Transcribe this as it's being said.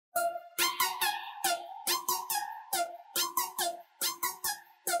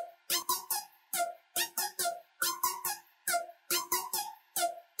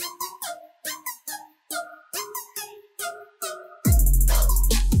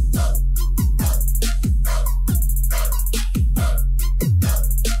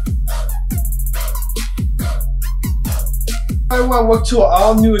everyone, welcome to an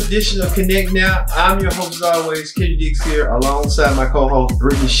all-new edition of Connect Now. I'm your host as always, Kenny Dix here, alongside my co-host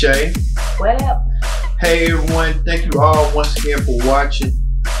Brittany Shea. What up? Hey everyone, thank you all once again for watching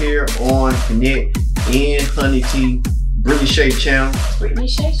here on Connect and Honey Tea, Brittany Shea channel. Brittany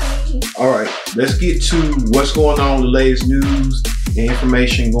Shea. Alright, let's get to what's going on, the latest news and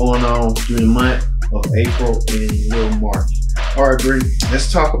information going on through the month of April and little March. Alright Brittany, let's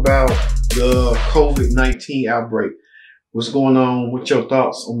talk about the COVID-19 outbreak. What's going on? What's your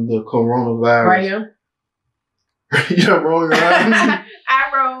thoughts on the coronavirus? Right here. You're rolling around. I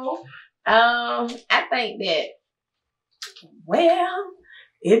roll. I think that, well,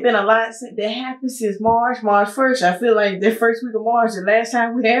 it's been a lot that happened since March 1st. I feel like the first week of March, the last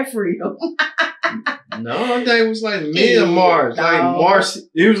time we had freedom. No, I think it was like mid of March. No. Like March,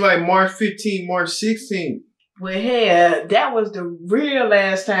 it was like March 15th, March 16th. Well, yeah, that was the real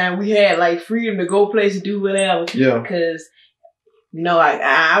last time we had like freedom to go places, do whatever. Yeah. Because, you know,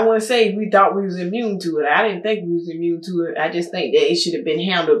 I wouldn't say we thought we was immune to it. I didn't think we was immune to it. I just think that it should have been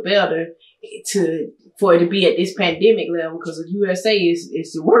handled better for it to be at this pandemic level. Because the USA is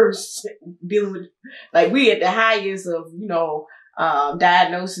the worst dealing with, like, we at the highest of, you know,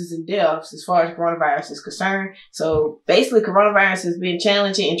 diagnosis and deaths as far as coronavirus is concerned. So basically, coronavirus has been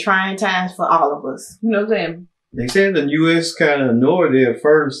challenging and trying times for all of us. You know what I'm saying? They said the U.S. kind of ignored it at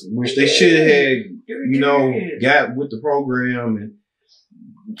first, which they should have had, you know, got with the program,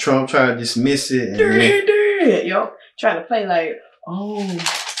 and Trump tried to dismiss it. And yo, trying to play like, oh,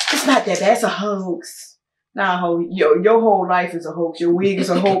 it's not that. That's a hoax. Nah, your whole life is a hoax. Your wig is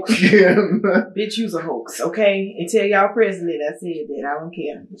a hoax. Yeah. Bitch, you's a hoax, okay? And tell y'all president I said that. I don't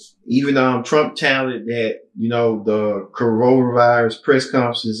care. Even Trump touted that, you know, the coronavirus press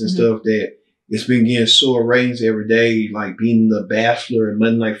conferences and stuff, that it's been getting sore ratings every day, like being The Bachelor and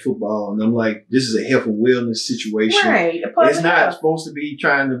Monday Night Football. And I'm like, this is a health and wellness situation. Right. It's not supposed to be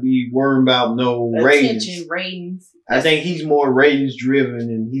trying to be worried about no ratings. I think he's more ratings driven,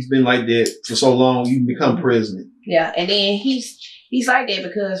 and he's been like that for so long. You can become president. Yeah, and then he's like that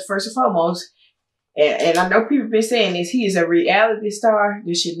because first and foremost, and I know people have been saying this, he is a reality star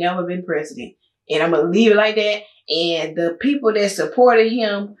that should never have been president. And I'm gonna leave it like that. And the people that supported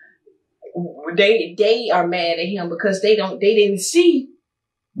him, they are mad at him because they didn't see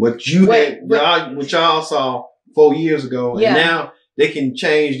what y'all saw 4 years ago, and now they can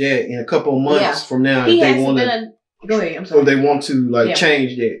change that in a couple of months from now if they want to. Go ahead, I'm sorry. Or they want to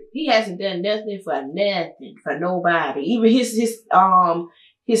change that. He hasn't done nothing for nobody. Even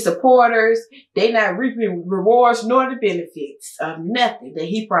his supporters, they not reaping rewards nor the benefits of nothing that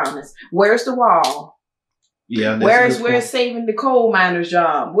he promised. Where's the wall? Yeah. Where's saving the coal miners'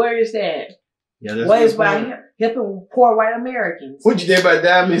 job? Where is that? Yeah, that's what is about helping poor white Americans? What you think about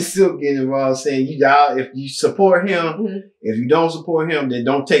Diamond Silk getting involved, saying if you support him, if you don't support him, then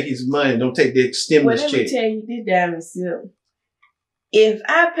don't take his money, don't take that stimulus check. Let me tell you this, Diamond Silk. If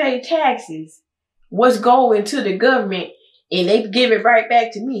I pay taxes, what's going to the government and they give it right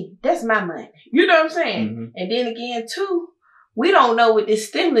back to me, that's my money. You know what I'm saying? And then again, too, we don't know what this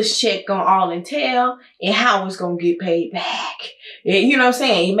stimulus check gonna all entail and how it's gonna get paid back. You know what I'm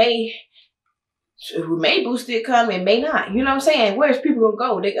saying? It may boost the economy, it may not. You know what I'm saying? Where's people gonna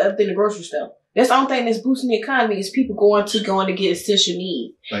go? They other than the grocery store. That's the only thing that's boosting the economy is people going to get essential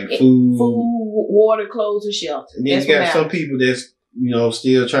needs. Like food, water, clothes, and shelter. And then you got some people that's, you know,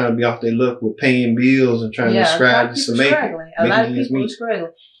 still trying to be off their luck with paying bills and trying to strive to make it. A lot of people are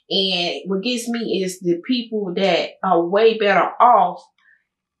struggling. And what gets me is the people that are way better off,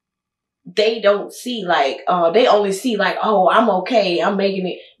 they don't see they only see oh, I'm okay, I'm making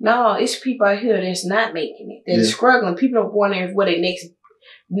it. No, it's people out here that's not making it. They're struggling. People are wondering where their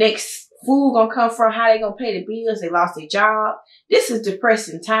next food gonna come from, how they gonna pay the bills, they lost their job. This is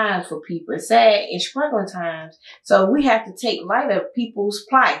depressing times for people, sad and struggling times. So we have to take light of people's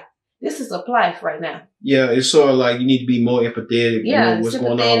plight. This is a plight right now. Yeah, it's sort of like you need to be more empathetic. Yeah, what's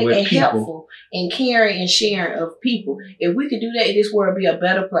going on with and people. Helpful and caring and sharing of people. If we could do that, this world would be a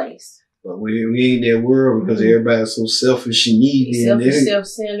better place. But we ain't that world because everybody's so selfish and needy.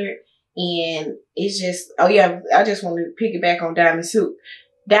 Self-centered. And it's just, I just want to piggyback on Diamond Silk.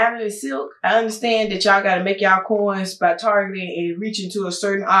 Diamond and Silk, I understand that y'all got to make y'all coins by targeting and reaching to a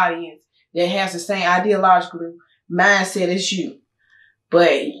certain audience that has the same ideological mindset as you.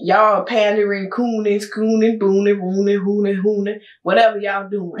 But y'all pandering, cooning, booning, hooning, whatever y'all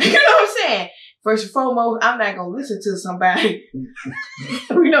doing. You know what I'm saying? First and foremost, I'm not going to listen to somebody.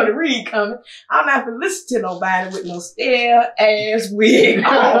 We know the read coming. I'm not going to listen to nobody with no stale ass wig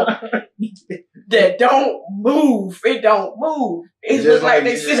on that don't move. It don't move. It looks like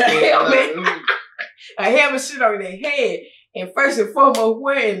they sit a helmet. A helmet sit on their head. And first and foremost,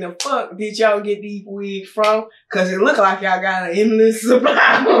 where in the fuck did y'all get these wigs from? Because it look like y'all got an endless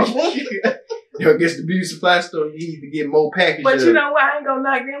supply of them. I guess the beauty supply store need to get more packages. But you know what? I ain't gonna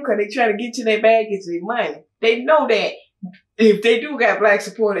knock them because they trying to get to their bag, get their money. They know that if they do got black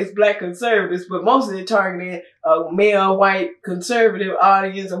support, it's black conservatives, but most of them targeting a male, white, conservative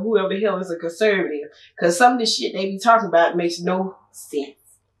audience or whoever the hell is a conservative. Because some of the shit they be talking about makes no sense.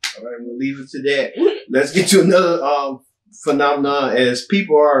 All right, we'll leave it to that. Let's get to another phenomenon as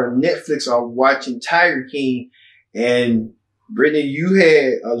people on Netflix are watching Tiger King. And Brittany, you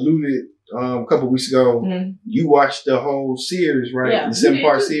had alluded a couple of weeks ago, you watched the whole series, right? Yeah, the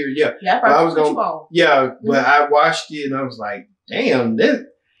 7-part series. Yeah. Yeah, I was gonna, but I watched it and I was like, damn, this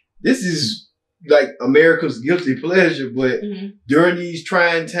is like America's guilty pleasure. But during these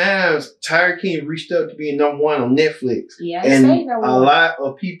trying times, Tiger King reached up to being #1 on Netflix. Yeah, and a lot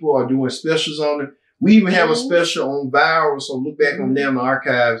of people are doing specials on it. We even have a special on Viral, so look back on them, the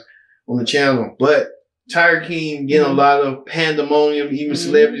archives on the channel. But Tiger King getting a lot of pandemonium, even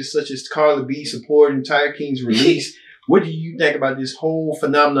celebrities such as Carla B supporting Tiger King's release. What do you think about this whole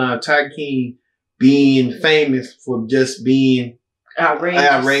phenomenon of Tiger King being famous for just being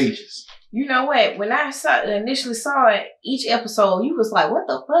outrageous? You know what? When I initially saw it, each episode, you was like, what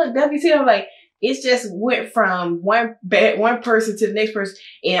the fuck? WT, I'm like, it just went from one person to the next person.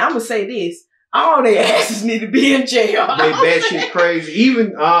 And I'm going to say this. All their asses need to be in jail. They batshit crazy.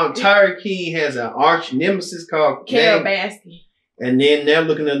 Even Tiger King has an arch nemesis called Karadashian. And then they're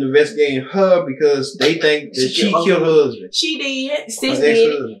looking at investigating her because they think that she killed her husband. She did. Sis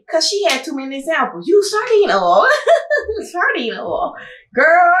did. Because she had too many examples. You sardine oil. Sardine oil.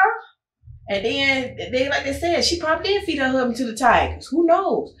 Girl. And then, like they said, she probably did feed her husband to the tigers. Who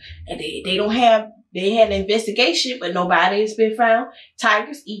knows? And they had an investigation, but nobody has been found.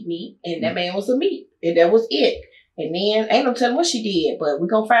 Tigers eat meat, and that man was a meat. And that was it. And then, ain't no telling what she did, but we're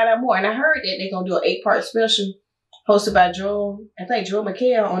going to find out more. And I heard that they're going to do an 8-part special hosted by Joel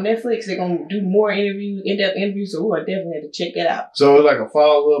McHale on Netflix. They're going to do more interviews, in-depth interviews, so we're going to definitely have to check that out. So it's like a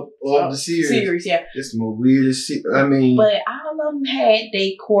follow-up of the series. Yeah. It's the most weirdest shit. I mean. But all of them had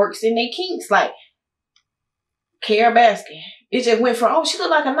their quirks and their kinks. Like, Karadashian. It just went from, oh, she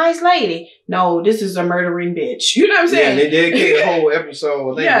looked like a nice lady. No, this is a murdering bitch. You know what I'm saying? Yeah, they dedicated a whole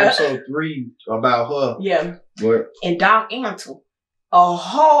episode, I think episode 3, about her. Yeah. But and Doc Antle, a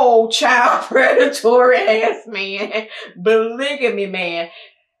whole child predatory ass man. Believe me, man.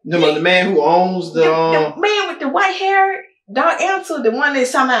 The man who owns the man with the white hair, Doc Antle, the one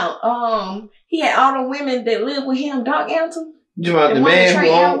that's talking about, he had all the women that live with him, Doc Antle. You know, the man who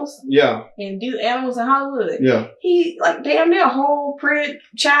owns, and do animals in Hollywood. Yeah. He, like, damn near a whole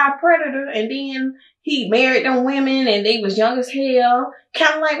child predator, and then he married them women, and they was young as hell.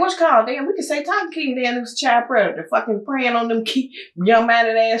 Kind of like, what's called? Damn, we could say Tiger King, damn, it was a child predator. Fucking preying on them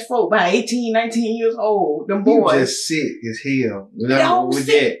young-minded ass folk by 18, 19 years old. Them boys. He was just sick as hell. The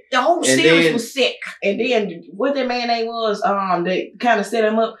whole series was sick. And then, what that man name was, they kind of set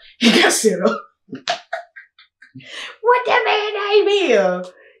him up. He got set up. What that man name is?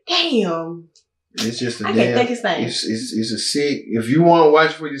 Damn. It's just I can't think his name. It's a sick. If you want to watch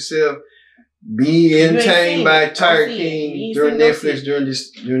it for yourself, be entertained by Tiger King during Netflix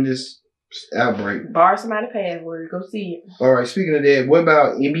during this outbreak. Borrow somebody's password. Go see it. All right. Speaking of that, what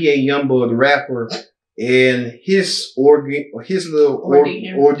about NBA Youngboy, the rapper, and his little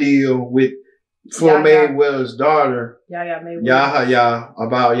ordeal with Floyd Mayweather's daughter, Yahya,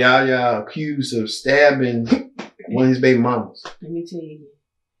 about Yahya accused of stabbing one of his baby mamas. Let me tell you,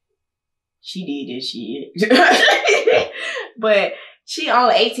 she did this shit. But she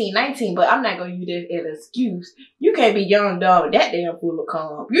only 18, 19, but I'm not going to use that as an excuse. You can't be young, dog, that damn full of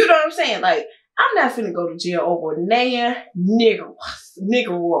calm. You know what I'm saying? Like, I'm not finna go to jail over nigga. You know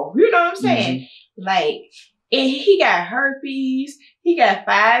what I'm saying? Like, and he got herpes. He got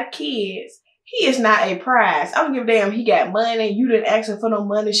 5 kids. He is not a prize. I don't give a damn. He got money. You didn't ask her for no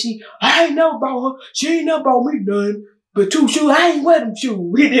money. I ain't never bought her. She ain't never bought me none. But 2 shoes, I ain't wear them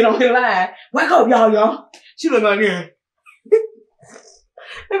shoes. He did on his line. Wake up, y'all. She look like that.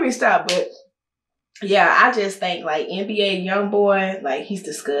 Let me stop, but yeah, I just think like NBA Youngboy, like he's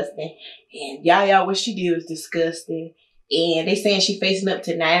disgusting. And Yaya, what she did was disgusting. And they saying she facing up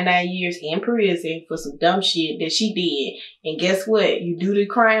to 99 years in prison for some dumb shit that she did. And guess what? You do the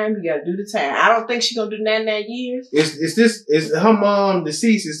crime, you gotta do the time. I don't think she's gonna do 99 years. Is her mom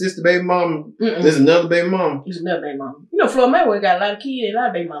deceased? Is this the baby mom? There's another baby mom. There's another baby mom. You know, Floyd Mayweather got a lot of kids and a lot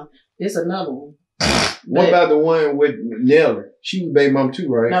of baby mom. There's another one. What about the one with Nelly? She was baby mom too,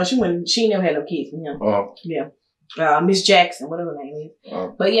 right? No, she never had no kids with him. Oh. Yeah. Miss Jackson, whatever her name is.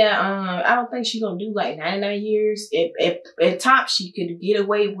 But yeah, I don't think she's gonna do like 99 years. At top, she could get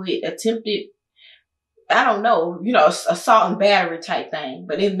away with attempted, I don't know, assault and battery type thing.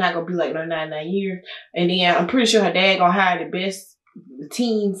 But it's not gonna be like no 99 years. And then I'm pretty sure her dad gonna hire the best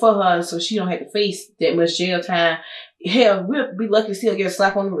team for her, so she don't have to face that much jail time. Hell, we'll be lucky to still get a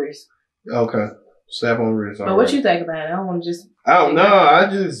slap on the wrist. Okay, slap on the wrist. But what you think about it? I don't want to just. I don't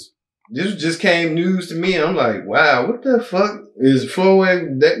know. This just came news to me. I'm like, wow, what the fuck is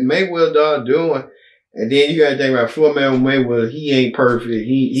Floyd that Mayweather dog doing? And then you gotta think about Floyd Mayweather. He ain't perfect.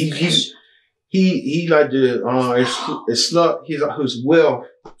 He like to slut his wealth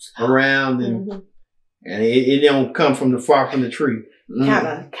around and it don't come from the far from the tree. Kind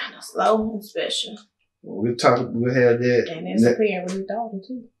of slow and special. We'll have that. And it's appearing with his daughter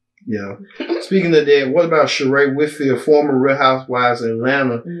too. Yeah. Speaking of that, what about Sheree Whitfield, former Real Housewives of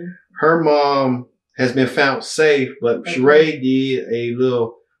Atlanta? Mm-hmm. Her mom has been found safe, but Sheree did a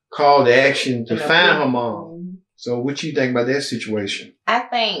little call to action to find her mom. Mm-hmm. So what you think about that situation? I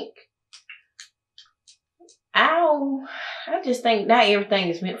just think not everything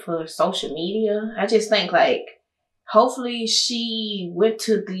is meant for social media. I just think like, hopefully she went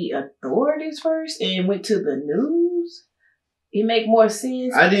to the authorities first and went to the news. It make more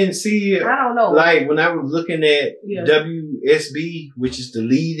sense. I didn't see it. I don't know. Like when I was looking at WSB, which is the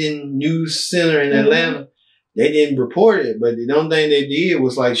leading news center in Atlanta, they didn't report it. But the only thing they did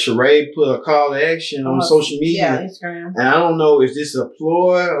was like Sheree put a call to action on social media. Yeah, Instagram. And I don't know, is this a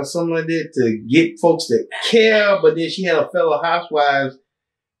ploy or something like that to get folks that care? But then she had a fellow housewives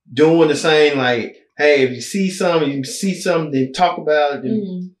doing the same, like, hey, if you see something, then talk about it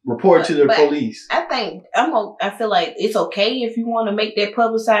and report to the police. I think I feel like it's okay if you want to make that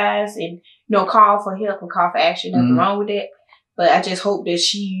publicized and call for help and call for action. Nothing wrong with that. But I just hope that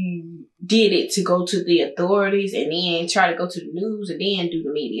she did it to go to the authorities and then try to go to the news and then do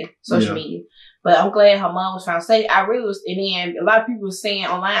the media, social media. But I'm glad her mom was found safe. I really was, and then a lot of people were saying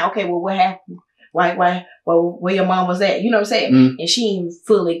online, okay, well, what happened? Why, where your mom was at? You know what I'm saying? And she didn't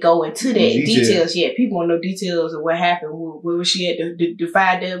fully go into that details yet. People want to know details of what happened. Where was she at? The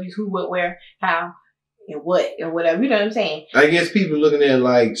 5 W's, who, what, where, how, and what, or whatever. You know what I'm saying? I guess people looking at it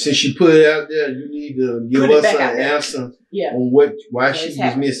like, since you put it out there, you need to give us an answer on why she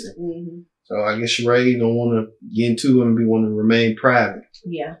was missing. Mm-hmm. So I guess Sheree don't want to get into it and want to remain private.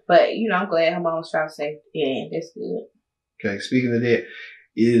 Yeah, but I'm glad her mom was found safe. Yeah, that's good. Okay, speaking of that.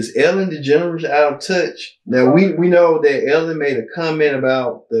 Is Ellen DeGeneres out of touch? Now, we know that Ellen made a comment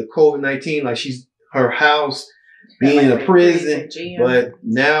about the COVID-19, like her house being in a prison, but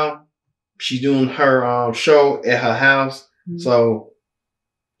now she's doing her show at her house. Mm-hmm. So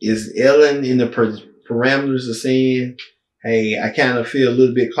is Ellen in the parameters of saying, hey, I kind of feel a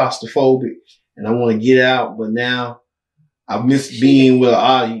little bit claustrophobic and I want to get out, but now I miss being with an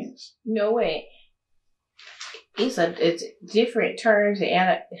audience? No way. It's different terms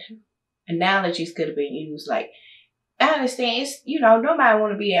and analogies could have been used. Like, I understand it's, nobody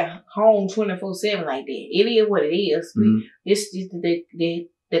want to be at home 24/7 like that. It is what it is. Mm-hmm. It's just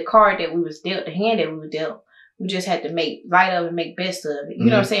the card that we was dealt, the hand that we were dealt. We just had to make light of it, make best of it. You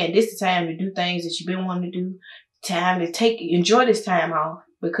know what I'm saying? This is the time to do things that you've been wanting to do. Time to enjoy this time off,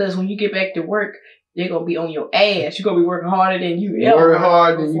 because when you get back to work, they're going to be on your ass. You're going to be working harder than you ever. Working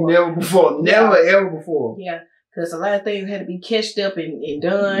harder than you never before. Never, ever before. Yeah. Because a lot of things had to be catched up and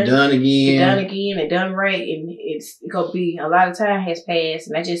done. Done again. And done again and done right. And it's going to be, a lot of time has passed.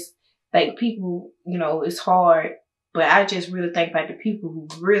 And I just think people, it's hard. But I just really think about the people who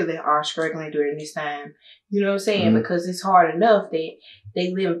really are struggling during this time. You know what I'm saying? Mm-hmm. Because it's hard enough that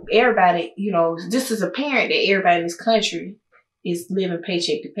they live, everybody, this is apparent that everybody in this country is living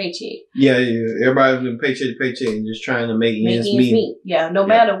paycheck to paycheck. Yeah. Everybody's living paycheck to paycheck and just trying to make ends meet. Yeah. No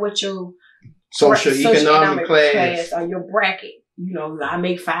matter what your socioeconomic class or your bracket. I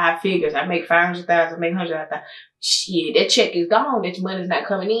make 5 figures. I make 500,000. I make 100,000. Shit, that check is gone. That money's not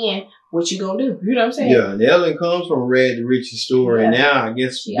coming in. What you gonna do? You know what I'm saying? Yeah, and Ellen comes from Rad to Riches story, and now I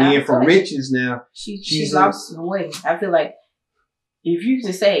guess being from Riches now, she's lost her way. I feel like if you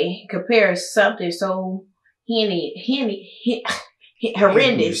just say compare something so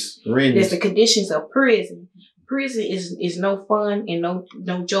horrendous as the conditions of prison. Prison is no fun and no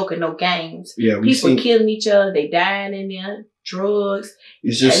joke and no games. Yeah, people killing each other. They dying in there. Drugs.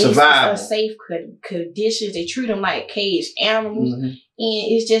 It's just survival. It's unsafe conditions. They treat them like caged animals, and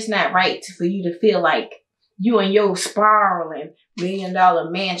it's just not right for you to feel like you and your spiraling $1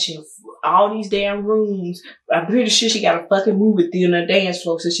 million mansion, all these damn rooms. I'm pretty sure she got a fucking movie theater on the dance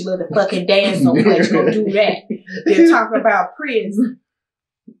floor, so she love to fucking dance so much. Go do that. They're talking about prison.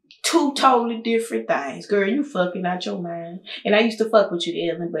 Two totally different things. Girl, you fucking out your mind. And I used to fuck with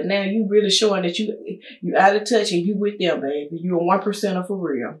you, Ellen, but now you really showing that you out of touch and you with them, baby. You a 1%er for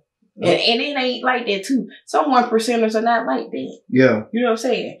real. And it ain't like that too. Some 1%ers are not like that. Yeah. You know what I'm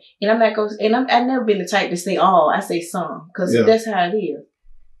saying? And I'm not going and I've never been the type to say all. I say some. Because that's how it is.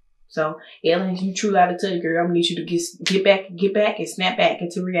 So, Ellen, you truly out of touch, girl. I'm gonna need you to get back and snap back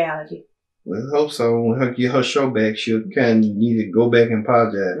into reality. Well, I hope so. When her get her show back, she'll kind of need to go back and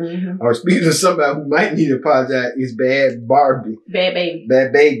apologize. Mm-hmm. Or speaking to somebody who might need to apologize is Bad Barbie. Bad Baby.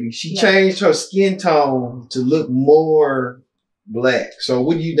 Bad Baby. She changed her skin tone to look more black. So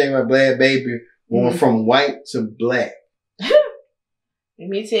what do you think about Bad Baby going from white to black? Let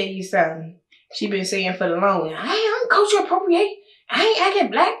me tell you something. She been saying for the longest, I'm culture appropriate. I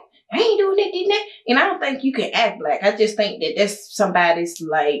get black. I ain't doing that. And I don't think you can act black. I just think that that's somebody's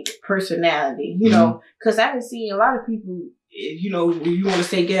like personality, you know, because I've been seeing a lot of people, you know, when you want to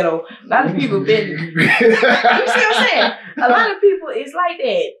say ghetto, a lot of people been, you see what I'm saying? A lot of people is like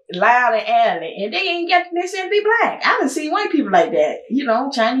that, loud and alley, and they ain't got to necessarily be black. I done seen white people like that, you know,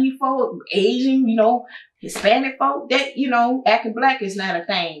 Chinese folk, Asian, you know, Hispanic folk, that, you know, acting black is not a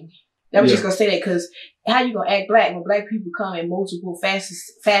thing. I was just going to say that because how you going to act black when black people come in multiple facets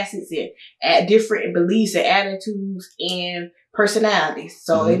and different beliefs and attitudes and personalities.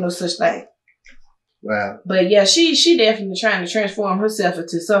 So ain't no such thing. Wow. But yeah, she definitely trying to transform herself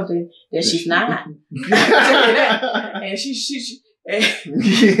into something that she's not. And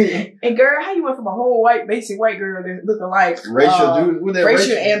and girl, how you went from a whole basic white girl to looking like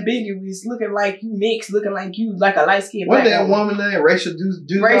racial ambiguous, looking like you mixed, looking like you like a light skinned black that woman name? Racial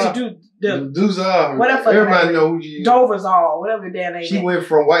Duzar. Whatever. Everybody know who she is. Doversall, whatever that name. She went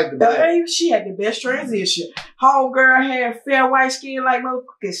from white to black. She had the best transition. Whole girl had fair white skin like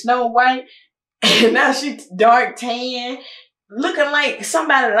motherfucking Snow White, and now she dark tan. Looking like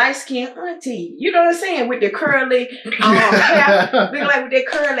somebody light-skinned auntie. You know what I'm saying? With the curly hair. Looking like with that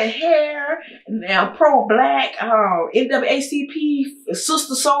curly hair. Now pro-black, NAACP,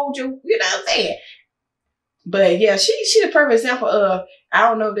 sister soldier. You know what I'm saying? But yeah, she the perfect example of, I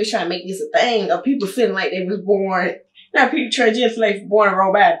don't know if they're trying to make this a thing, of people feeling like they was born, not people transgender feel like born the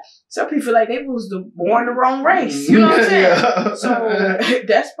wrong body. Some people feel like they was born the wrong race. You know what I'm saying? So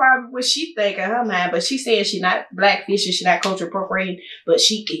that's probably what she think in her mind. But she said she not blackfishing, she not culture appropriating, but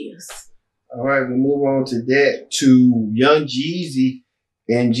she is. All right, we move on to that. To Young Jeezy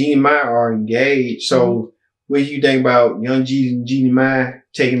and Jeannie Mai are engaged. So what do you think about Young Jeezy and Jeannie Mai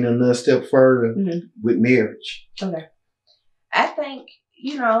taking another step further with marriage? Okay. I think,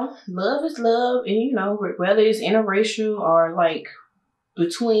 you know, love is love, and, you know, whether it's interracial or like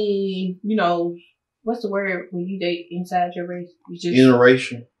between, you know, what's the word when you date inside your race? It's just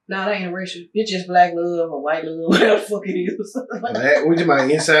interracial. No, not interracial. It's just black love or white love, whatever the fuck it is. Black, what you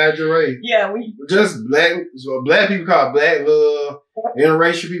mean inside your race? Yeah, just black. So black people call it black love.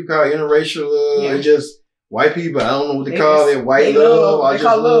 Interracial people call it interracial love. Yeah. And just white people, I don't know what they call it. White love or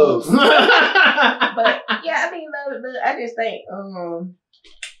just love. But yeah, I mean, love. I just think,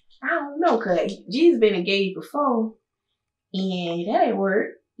 I don't know, cause G's been engaged before, and that ain't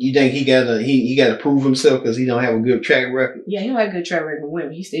work. You think he gotta prove himself because he don't have a good track record? Yeah, he don't have a good track record with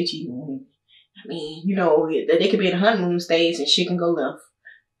women. He stay cheating on women. I mean, you know, they could be in the honeymoon stage and shit can go left.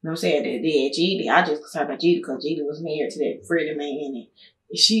 You know what I'm saying? Gidi, I just talk about Gidi because Gidi was married to that Freddie man,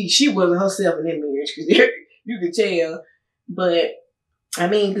 and she wasn't herself in that marriage because you could tell. But I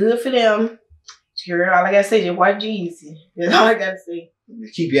mean, good for them. Girl, all I gotta say is watch Jeezy. That's all I gotta say.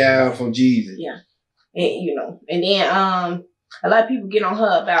 Keep your eye out for Jeezy. Yeah. And you know, and then a lot of people get on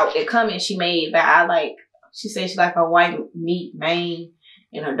her about that comment she made that she said she like a white meat mane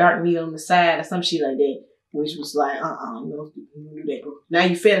and her dark meat on the side or some shit like that. Which was like, you don't do that, bro. Now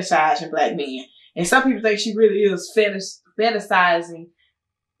you fetishizing black men. And some people think she really is fetishizing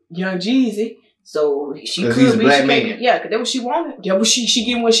Young Jeezy. So she could be black man. Yeah, because that's what she wanted. That was she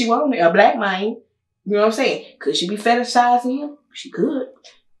getting what she wanted, a black man. You know what I'm saying? Could she be fetishizing him? She could.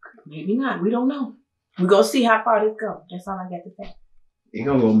 Maybe not. We don't know. We're going to see how far this goes. That's all I got to say. They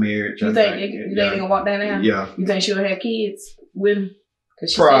going to go married. You think they going to walk down there? Yeah. You think she'll have kids with him?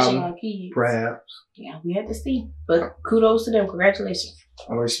 Because she said she want kids. Perhaps. Yeah, we have to see. But kudos to them. Congratulations.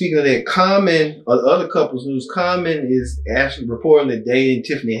 All right, speaking of that, Common, other couples news, Common is actually reportedly dating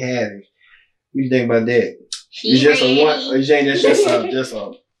Tiffany Haddish. What do you think about that? It's just a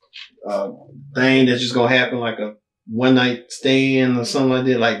thing that's just gonna happen, like a one night stand or something like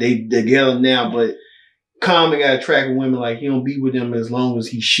that. Like they together now, but Common got a track of women like he don't be with them as long as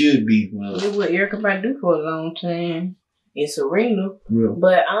he should be with them. That's what Erica might do for a long time. and Serena. Yeah.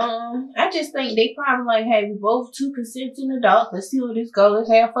 But I just think they probably like, hey, we both two consenting adults. Let's see where this goes.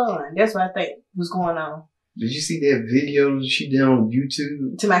 Let's have fun. That's what I think was going on. Did you see that video she did on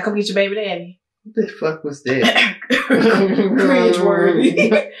YouTube? Somebody come get your baby daddy. What the fuck was that? Cringe-worthy.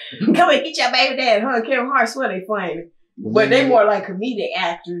 Come and get your baby daddy. Huh? Kevin Hart swear they funny. But they more like comedic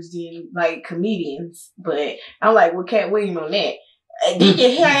actors than like comedians. But I'm like with Cat Williams on that. Did you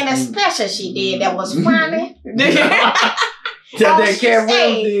hear any special she did that was funny? That Cat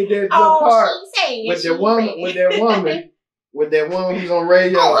Williams did that part with that woman who's on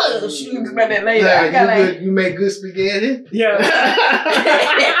radio. Oh, she was about that later. You make good spaghetti. Yeah.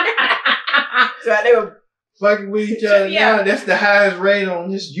 So they were fucking with each other. Yeah, now, that's the highest rate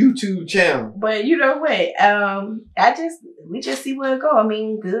on this YouTube channel. But you know what? We just see where it go. I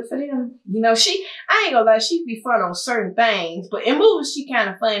mean, good for them. You know, I ain't gonna lie, she be fun on certain things, but in movies she kind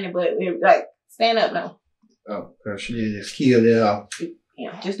of funny. But like stand up no. Oh, cause she just killed it off.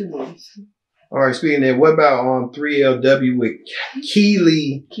 Yeah, just do movies. All right, speaking of that, what about 3LW with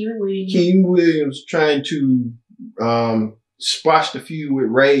Keely Williams trying to squash the feud with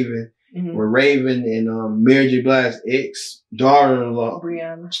Raven? Mm-hmm. With Raven and Mary J. Blige's ex-daughter-in-law,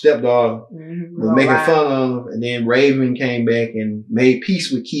 stepdaughter, was making fun of him. And then Raven came back and made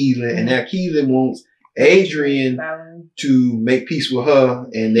peace with Keely. And now Keely wants Adrian to make peace with her.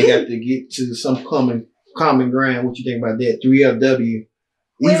 And they got to get to some common ground. What you think about that? 3LW.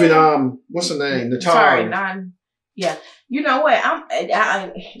 Even, what's her name? Natara. Yeah. You know what?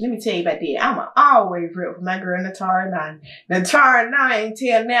 Let me tell you about that. I'm always real for my girl Natara 9. Natara 9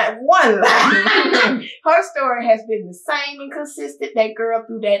 tell that one lie. Her story has been the same and consistent. That girl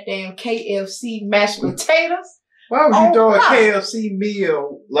threw that damn KFC mashed potatoes. Why would you throw a KFC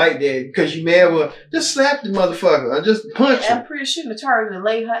meal like that? Because you mad with just slap the motherfucker or just punch her. I'm pretty sure Natara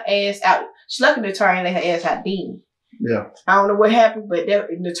lay her ass out. She lucky Natara and lay her ass out then. Yeah. I don't know what happened, but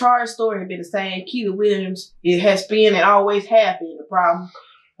Natara's story had been the same. Keely Williams, it has been and always have been the problem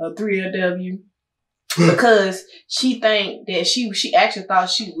of 3LW because she think that she actually thought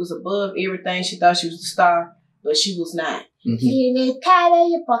she was above everything. She thought she was the star, but she was not. Mm-hmm. She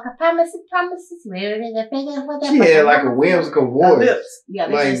had like a whimsical voice. Lips. Yeah,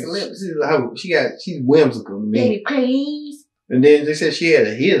 like, lips. She's whimsical to me. Baby, please. And then they said she had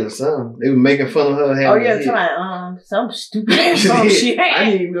a hit or something. They were making fun of her having a hit. Some stupid ass song she had. I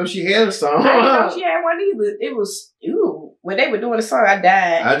didn't even know she had a song. I didn't know she had one either. It was, when they were doing the song, I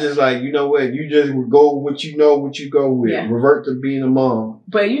died. I just like, you know what? You just go with what you know, what you go with. Yeah. Revert to being a mom.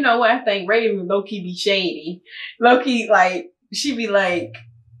 But you know what? I think Raven low-key be shady. Low-key, like, she be like,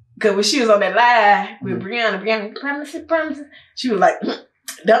 because when she was on that live with Brianna, promise, she was like,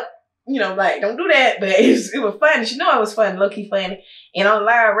 don't. You know, like, don't do that. But it was funny. She know it was funny, low-key funny. And on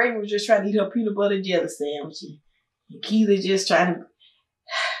live, Raven was just trying to eat her peanut butter jelly sandwich. And Keely just trying to...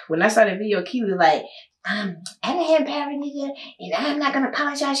 When I saw the video, Keely like, I didn't have paranoia, and I'm not going to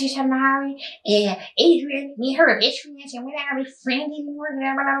apologize to Shamari. And Adrian, me and her are best friends, and we're not going to be friends anymore. And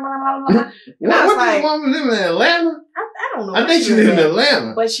I was like... This woman living in Atlanta? I don't know. I think she lives in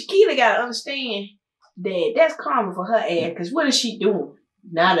Atlanta. But Keely got to understand that that's karma for her ass, because what is she doing?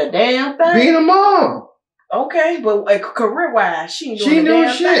 Not a damn thing. Being a mom. Okay, but career-wise, she ain't doing a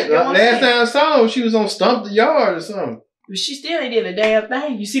damn shit. thing. Last time I saw her, she was on Stump the Yard or something. But she still ain't did a damn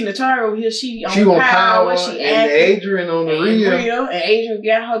thing. You see Natara over here, she on Power, she and Adrian on the real. And Adrian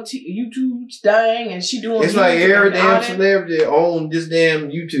got her YouTube thing, and she doing. It's like every damn celebrity on this damn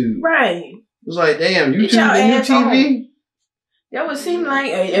YouTube. Right. It's like, damn, YouTube the new TV? That would seem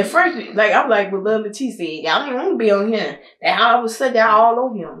like, at first, like, I'm like what Love and T said, y'all don't want to be on here. And all of a sudden, y'all all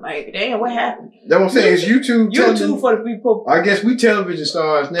on him. Like, damn, what happened? That's what I'm saying. It's YouTube. YouTube for the people. I guess we television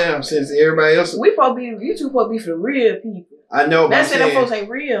stars now, since everybody else. YouTube supposed to be for the real people. I know, but I'm saying them folks ain't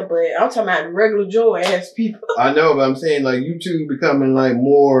real, but I'm talking about the regular Joe ass people. I know, but I'm saying, like, YouTube becoming, like,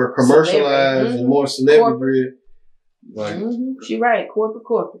 more commercialized and more celebrity. Like, She right,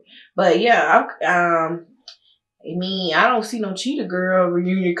 corporate. But yeah, I mean, I don't see no Cheetah Girl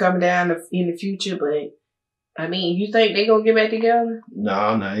reunion coming down in the future, but I mean, you think they gonna get back together?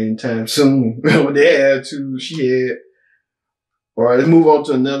 No, not anytime soon. With that attitude she had. All right, let's move on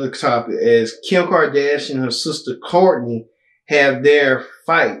to another topic. As Kim Kardashian and her sister Kourtney have their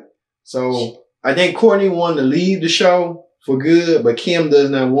fight. So I think Kourtney wanted to leave the show for good, but Kim does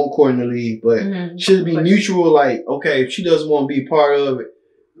not want Kourtney to leave. But should it be mutual? Like, okay, if she doesn't want to be part of it,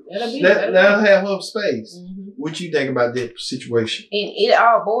 let her have her space. What you think about that situation? And it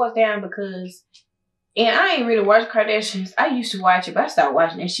all boils down because, and I ain't really watched Kardashians. I used to watch it, but I stopped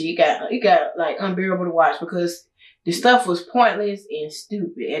watching that shit. It got like unbearable to watch because The stuff was pointless and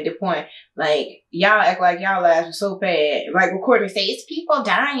stupid at the point. Like, y'all act like y'all lives were so bad. Like, recording say, it's people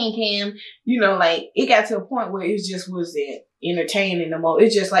dying, Kim. You know, like, it got to a point where it just wasn't entertaining no more.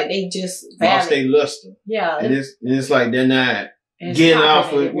 It's just like they just lost their luster. Yeah. And it's like they're not getting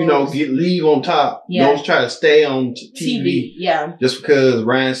off of, leave on top. Yeah. Don't try to stay on TV. Yeah. Just because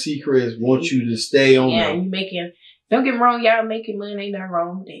Ryan Seacrest wants you to stay on there. Yeah, you making, don't get me wrong, y'all making money, ain't nothing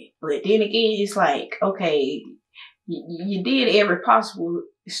wrong with that. But then again, it's like, okay, you did every possible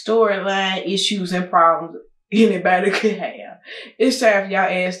storyline, issues, and problems anybody could have. It's time for y'all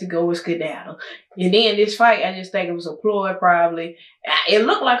ass to go and skedaddle. And then this fight, I just think it was a ploy probably. It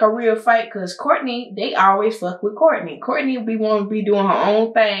looked like a real fight because Courtney, they always fuck with Courtney. Courtney be want to be doing her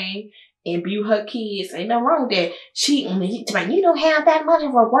own thing and be with her kids. Ain't nothing wrong with that. You don't have that much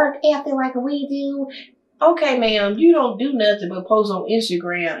of a work ethic like we do. Okay, ma'am, you don't do nothing but post on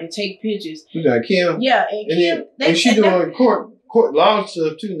Instagram and take pictures. We got Kim. Yeah, and Kim. And she doing court law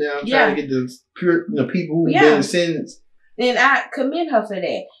stuff too now. Trying to get the people who've been sentenced. And I commend her for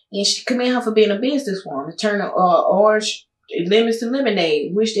that. And she commend her for being a businesswoman, turning orange lemons to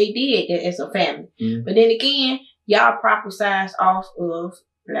lemonade, which they did that as a family. Mm-hmm. But then again, y'all prophesized off of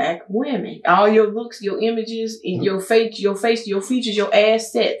Black women. All your looks, your images, and your face, your features, your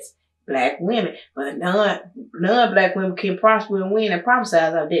assets. Black women, but non-Black women can prosper and win and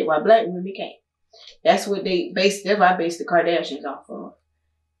prophesize out that, while Black women can't. That's what that's why I based the Kardashians off of.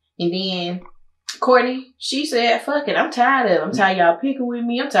 And then Courtney, she said, fuck it, I'm tired of it. I'm tired of y'all picking with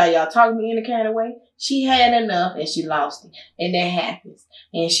me. I'm tired of y'all talking to me in a kind of way. She had enough and she lost it. And that happens.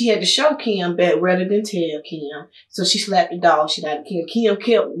 And she had to show Kim back rather than tell Kim. So she slapped the dog shit out of Kim. Kim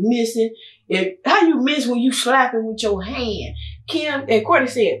kept missing. How you miss when you slapping with your hand? Kim and Courtney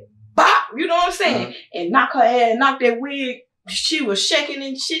said, bop, you know what I'm saying? And knock her ass, knock that wig. She was shaking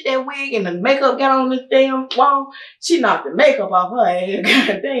and shit, that wig, and the makeup got on the damn wall. She knocked the makeup off her ass,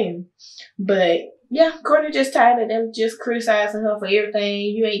 goddamn. But yeah, Courtney just tired of them just criticizing her for everything.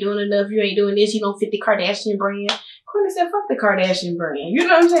 You ain't doing enough, you ain't doing this, you don't fit the Kardashian brand. Courtney said, fuck the Kardashian brand. You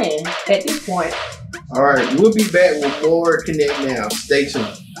know what I'm saying? At this point. Alright, we'll be back with more Connect Now. Stay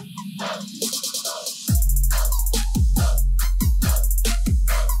tuned.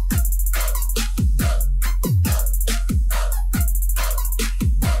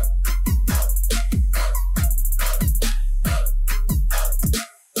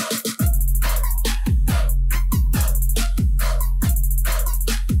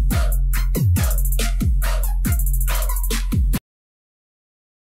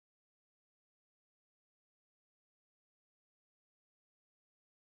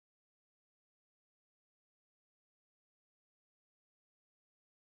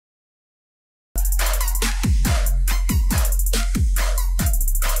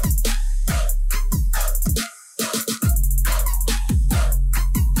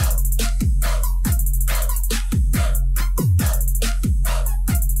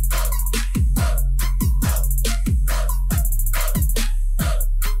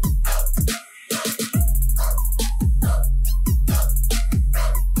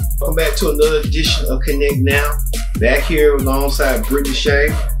 Welcome back to another edition of Connect Now. Back here alongside Brittany Shay.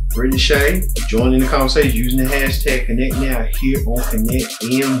 Brittany Shay joining the conversation using the hashtag Connect Now here on Connect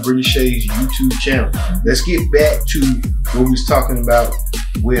and Brittany Shay's YouTube channel. Let's get back to what we was talking about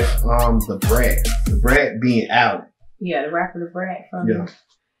with the Brat being outed. Yeah, the rapper the Brat from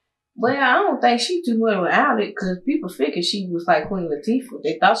Well, I don't think she too much without it because people figured she was like Queen Latifah.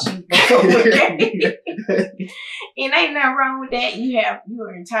 They thought she was okay. And ain't nothing wrong with that. You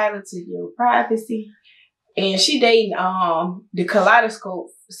are entitled to your privacy. And she dating the Kaleidoscope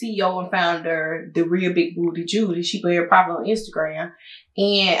CEO and founder, the Real Big Booty Judy. She very popular on Instagram.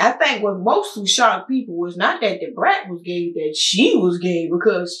 And I think what mostly shocked people was not that the Brat was gay, that she was gay,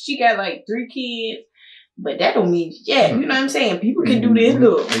 because she got like 3 kids. But that don't mean, you know what I'm saying? People can do this,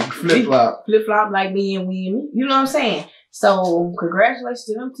 look. Flip-flop. Flip-flop like me and women. You know what I'm saying? So, congratulations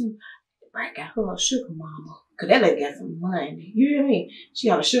to them two. Brat got her a sugar mama. Because that lady got some money. You hear me? She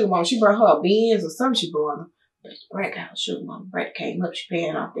got a sugar mama. She brought her a Benz or something she brought her. But Brat got her sugar mama. Brat came up. She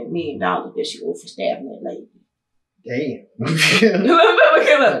paying off that $1 million that she owed for stabbing that lady. Damn. Look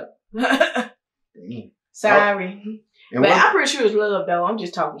at her. Damn. Sorry. But I'm pretty sure it's love, though. I'm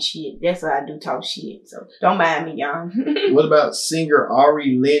just talking shit. That's why I do talk shit. So don't mind me, y'all. What about singer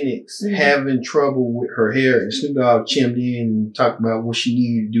Ari Lennox having trouble with her hair? And Snoop Dogg chimed in and talked about what she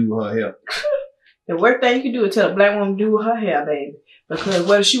needed to do with her hair. The worst thing you can do is tell a black woman to do with her hair, baby. Because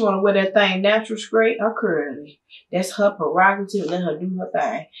whether she want to wear that thing natural, straight, or curly, that's her prerogative. Let her do her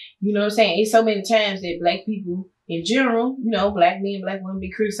thing. You know what I'm saying? It's so many times that black people in general, you know, black men, black women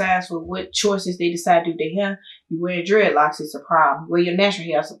be criticized for what choices they decide to do with their hair. You wear dreadlocks, it's a problem. Wear your natural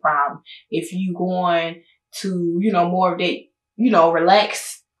hair, it's a problem. If you going to, you know, more of that, you know,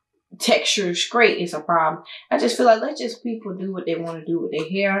 relaxed texture straight, it's a problem. I just feel like let just people do what they want to do with their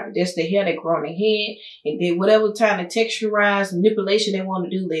hair. That's the hair that grow on their head, and then whatever kind of texturize manipulation they want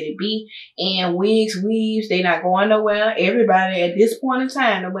to do, let it be. And wigs, weaves, they not going nowhere. Everybody at this point in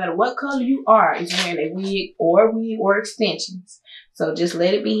time, no matter what color you are, is wearing a wig or extensions. So just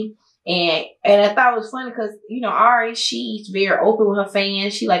let it be. And I thought it was funny because, you know, Ari, she's very open with her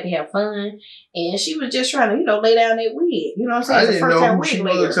fans. She like to have fun. And she was just trying to, you know, lay down that wig. You know what I'm saying? I didn't know who she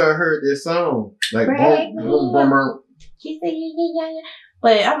was until I heard this song. Like, boom. She said, yeah.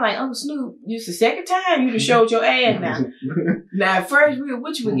 But I'm like, Uncle Snoop, this the second time you done showed your ass now. Now, at first we were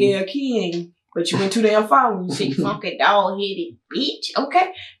with you with Gayle King, but you went too damn far when you said, funky dog-headed bitch.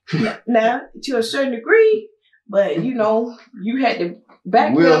 Okay? Now, to a certain degree, but, you know, you had to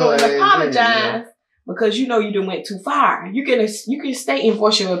backpedal and apologize because you know you done went too far. You can stay and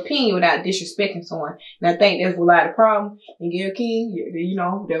voice your opinion without disrespecting someone. And I think that's a lot of the problem. And Gayle King, you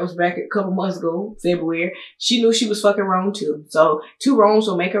know, that was back a couple months ago, February. She knew she was fucking wrong too. So 2 wrongs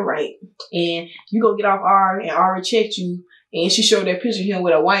will make a right. And you go get off Ari, and Ari checked you, and she showed that picture of him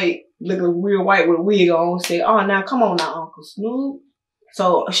with a white, looking real white with a wig on. Said, "Oh, now come on now, Uncle Snoop."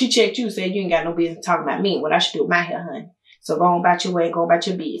 So she checked you, said you ain't got no business talking about me. What I should do with my hair, honey. So go on about your way, go about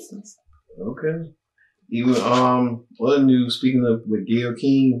your business. Okay. Even other news, speaking of with Gayle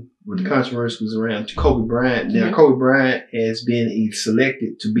King, with the controversy was around Kobe Bryant. Now Kobe Bryant has been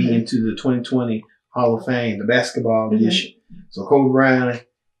selected to be into the 2020 Hall of Fame, the basketball edition. So Kobe Bryant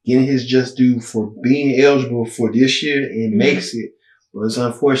getting his just due for being eligible for this year and makes it. But it's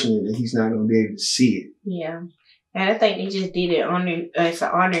unfortunate that he's not going to be able to see it. Yeah. And I think they just did it as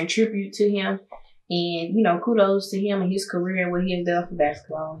an honor and tribute to him. And, you know, kudos to him and his career and what he has done for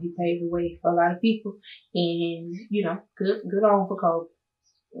basketball. He paved the way for a lot of people. And, you know, good on for Kobe.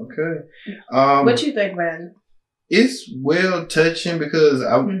 Okay. What you think about it? It's well touching because,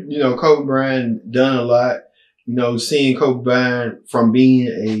 you know, Kobe Bryant done a lot. You know, seeing Kobe Bryant from being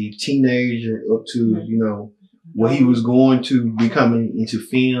a teenager up to, you know, what he was going to becoming into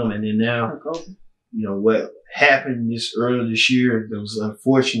film. And then now, you know, what happened earlier this year that was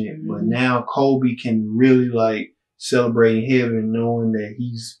unfortunate, but now Kobe can really like celebrate in heaven knowing that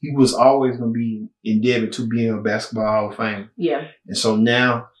he was always going to be endeavored to being a basketball Hall of Fame. Yeah. And so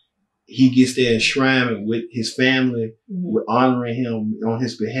now he gets that enshrinement with his family, with honoring him on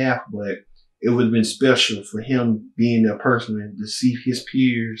his behalf, but it would have been special for him being that person to see his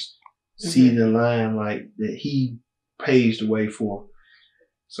peers see the line like that he paves the way for.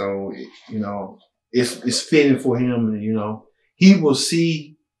 So, you know, it's fitting for him, and you know he will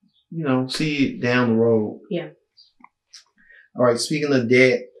see it down the road. Yeah. All right. Speaking of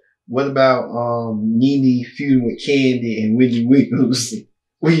that, what about Nene feuding with Candy and Whitney Williams?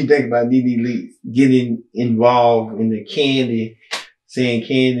 What do you think about Nene getting involved in the Candy, saying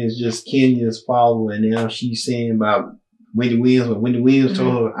Candy is just Kenya's follower, and now she's saying about Whitney Williams? But Whitney Williams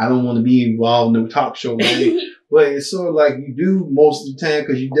told her, "I don't want to be involved in no talk show." But it's sort of like you do most of the time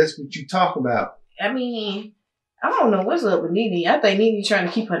because that's what you talk about. I mean, I don't know what's up with Nene. I think Nene trying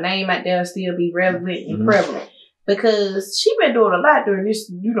to keep her name out there and still be relevant and prevalent. Because she been doing a lot during this,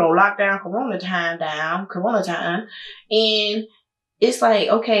 you know, lockdown, corona time. And it's like,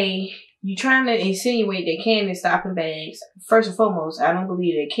 okay, you trying to insinuate that Candy stopping bags. First and foremost, I don't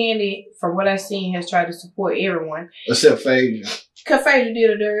believe that Candy, from what I've seen, has tried to support everyone. Except Phaedra. Because Phaedra did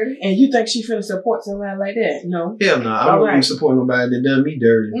her dirty. And you think she finna support somebody like that? No. Hell no. I don't even support nobody that done me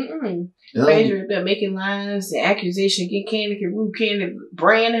dirty. Phaedra been making lines and accusations against Candy, can root Candy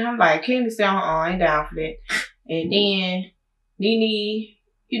branding. I'm like, Candy said, I ain't down for that. And then Nene,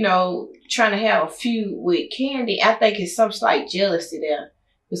 you know, trying to have a feud with Candy. I think it's some slight jealousy there.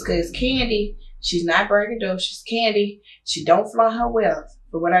 Because Candy, she's not braggadocious. Candy, she don't flaunt her wealth,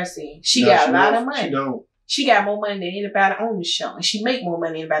 for what I see. She got a lot of money. She don't. She got more money than anybody on the show. And she make more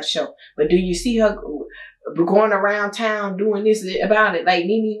money than anybody on the show. But do you see her going around town doing this about it like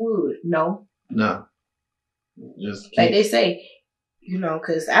Nene would? No. No. Just like they say, you know,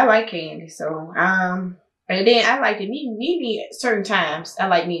 because I like Candy. So, and then I like the Nene at certain times. I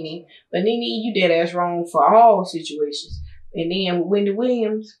like Nene. But Nene, you dead ass wrong for all situations. And then with Wendy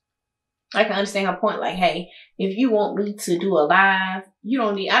Williams, I can understand her point. Like, hey, if you want me to do a live,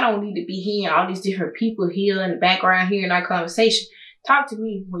 I don't need to be hearing all these different people here in the background hearing our conversation. Talk to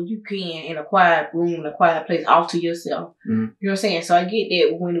me when you can in a quiet room, in a quiet place, off to yourself. You know what I'm saying? So I get that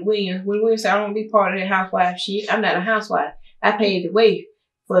with Wendy Williams. Wendy Williams said, I don't want to be part of that housewife shit. I'm not a housewife. I paid the way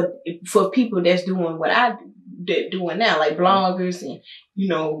for people that's doing what I doing now, like bloggers and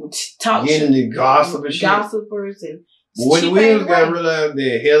talk getting the gossip and shit. Gossipers and. But when the Williams got realized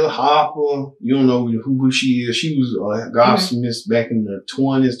that Heather Harper, you don't know who she is. She was a gossipist back in the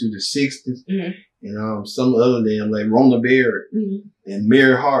 20s through the 60s. And some other damn like Rona Barrett and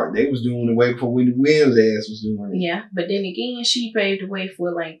Mary Hart, they was doing it way before Wendy Williams' ass was doing it. Yeah, but then again, she paved the way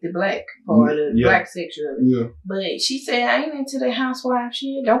for like the black part, the black section of it. Yeah. But she said, I ain't into the housewife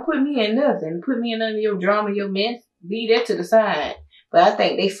shit. Don't put me in nothing. Put me in none of your drama, your mess. Leave that to the side. But I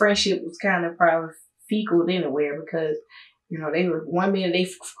think their friendship was kind of probably fecal anywhere because, they were 1 minute they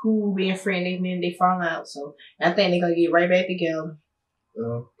cool being friendly, and then they fall out. So I think they're going to get right back together.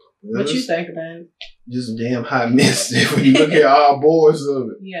 What you think about it? Just a damn hot mess when you look at all boards of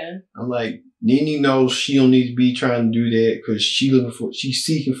it. Yeah. I'm like, Nene knows she don't need to be trying to do that because she's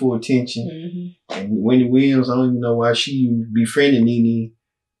seeking for attention. And Wendy Williams, I don't even know why she befriended Nene.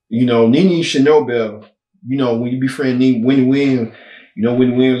 Nene should know better. When you befriend Wendy Williams,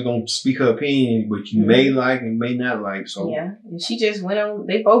 Wendy Williams gonna speak her opinion, but you may like and may not like. So yeah, and she just went on.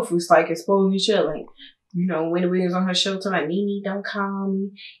 They both was like exposing each other. Like, Wendy Williams on her show talking like, Nene, don't call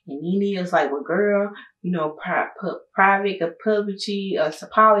me. And Nene was like, well, girl, private apology or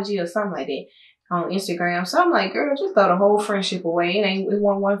something like that on Instagram. So I'm like, girl, just throw the whole friendship away. It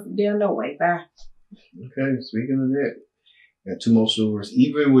won't work there no way. Bye. Okay, speaking of that, got 2 more stories.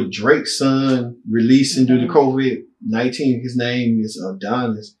 Even with Drake's son releasing due to COVID-19, his name is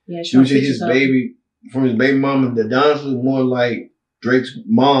Adonis. Yeah, sure. Usually his baby, from his baby mama, the Adonis was more like Drake's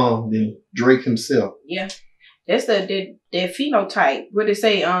mom than Drake himself. Yeah. That's that phenotype. What they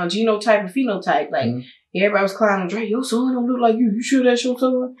say, genotype and phenotype. Like, everybody was clowning Drake. Your son don't look like you. You sure that's your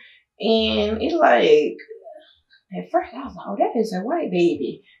son? And it's like, at first I was like, oh, that is a white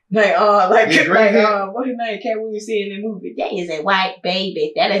baby. What his name, Cat Williams said in the movie, that is a white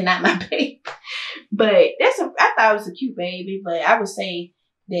baby. That is not my baby. But I thought it was a cute baby, but I would say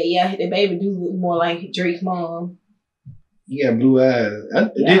that, the baby do look more like Drake's mom. He got blue eyes.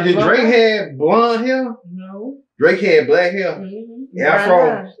 Did Drake have blonde hair? No. Drake had black hair.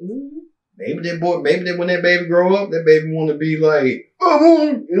 Afro. Maybe when that baby grow up, that baby want to be like,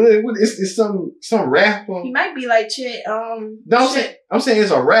 it's some rapper. He might be like Chet. I'm saying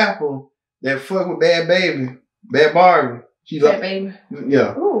it's a rapper that fuck with Bad Barbie. Bad Baby.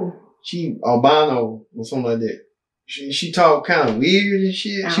 Yeah. Ooh. She albino or something like that. She talk kind of weird and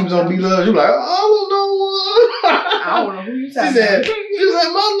shit. She was on Be Love. She was like, I don't know. I don't know who you talking about. She was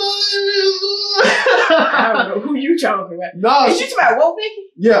like, my name is. I don't know who you talking about. No. Is you talking about Woke Vicky?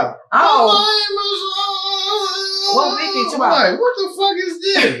 Yeah. Oh. Woke Vicky talking about. Like, what the fuck is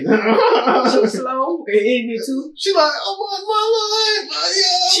this? She was slow and in it too. She like, oh my life.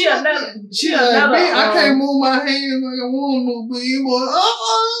 Yeah. She another. I can't move my hands like I want to move, but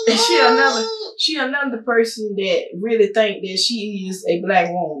she another person that really think that she is a black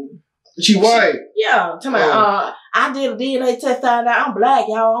woman. She white. Yeah. Talking about, I did a DNA test out there. I'm black,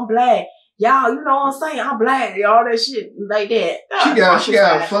 y'all. I'm black. Y'all, you know what I'm saying? I'm black. All that shit like that. She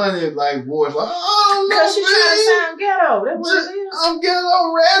got a funny like voice. Like, oh no, because she trying to sound ghetto. That's what it is. I'm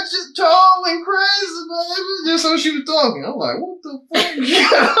ghetto, ratchet, tall, and crazy, baby. Just so she was talking. I'm like, what the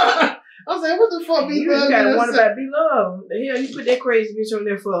fuck? I was like, what the fuck, B Love? You gotta wonder about B Love. The hell you put that crazy bitch on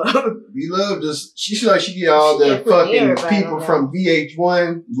there for? B Love she like she get all the fucking people from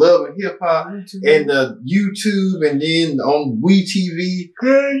VH1, Love and Hip Hop, and the YouTube, and then on WeTV.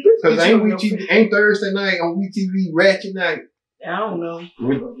 Because ain't Thursday night on WeTV Ratchet Night. I don't know.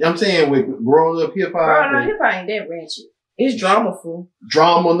 I'm saying with Growing Up Hip Hop. Growing Up Hip Hop ain't that ratchet. It's dramaful.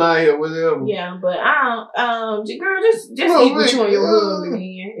 Drama night or whatever. Yeah, but girl, just eat with you on your husband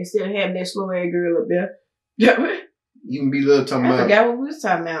again instead of having that slow ass girl up there. You can be little talking about. I forgot what we was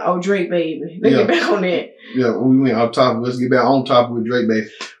talking about. Oh, Drake baby. Let's get back on that. Yeah, we went off topic. Let's get back on topic with Drake baby.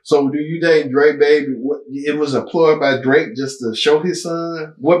 So, do you think Drake baby? It was a ploy by Drake just to show his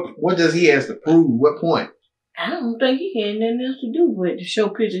son? What does he has to prove? What point? I don't think he had nothing else to do but to show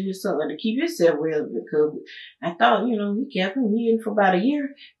pictures of his son to keep himself relevant. Because I thought, he kept him hidden for about a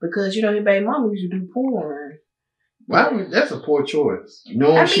year because, his baby mama used to do porn. That's a poor choice.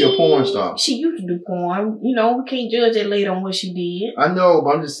 She a porn star. She used to do porn. We can't judge that lady on what she did. I know,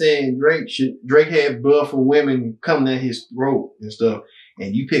 but I'm just saying Drake had blood for women coming at his throat and stuff.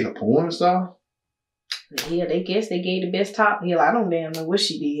 And you pick a porn star? Yeah, they gave the best top. Hell, I don't damn know what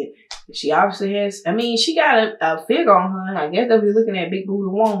she did. She obviously has, she got a figure on her. I guess they'll be looking at big booty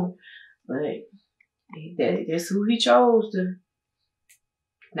woman. But that's who he chose to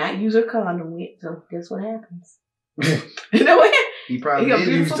not use her condom with. So that's what happens. You know what? He probably did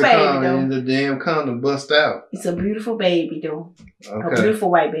use the condom and the damn condom bust out. It's a beautiful baby, though. Okay. A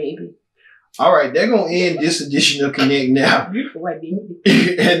beautiful white baby. All right, they're gonna end this edition of Connect Now.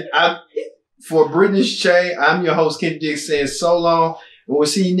 And for Brittany's Che, I'm your host, Ken Dick, saying so long, and we'll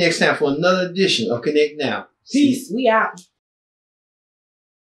see you next time for another edition of Connect Now. Peace. We out.